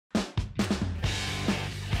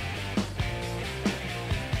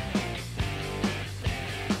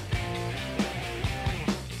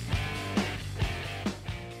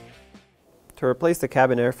To replace the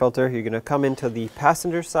cabin air filter, you're going to come into the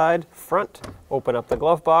passenger side front, open up the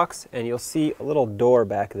glove box, and you'll see a little door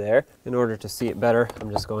back there. In order to see it better,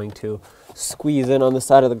 I'm just going to squeeze in on the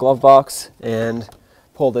side of the glove box and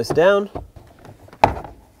pull this down.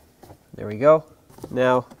 There we go.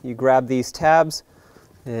 Now you grab these tabs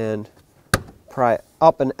and pry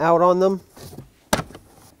up and out on them.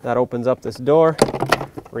 That opens up this door.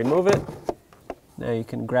 Remove it. Now you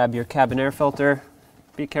can grab your cabin air filter.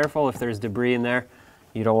 Be careful if there's debris in there.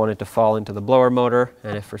 You don't want it to fall into the blower motor,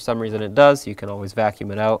 and if for some reason it does, you can always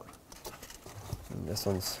vacuum it out. And this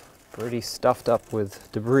one's pretty stuffed up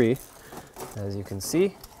with debris, as you can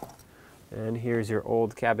see. And here's your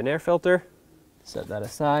old cabin air filter. Set that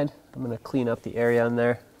aside. I'm going to clean up the area in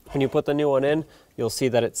there. When you put the new one in, you'll see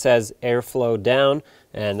that it says airflow down,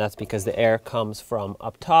 and that's because the air comes from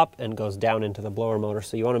up top and goes down into the blower motor.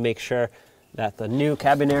 So you want to make sure that the new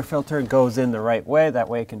cabin air filter goes in the right way. That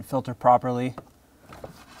way it can filter properly.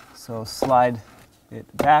 So slide it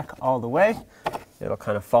back all the way. It'll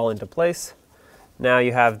kind of fall into place. Now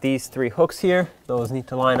you have these three hooks here. Those need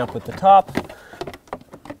to line up with the top.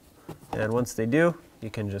 And once they do, you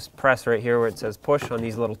can just press right here where it says push on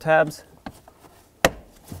these little tabs.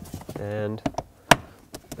 And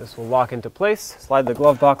this will lock into place. Slide the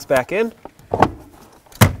glove box back in,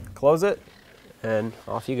 close it, and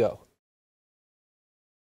off you go.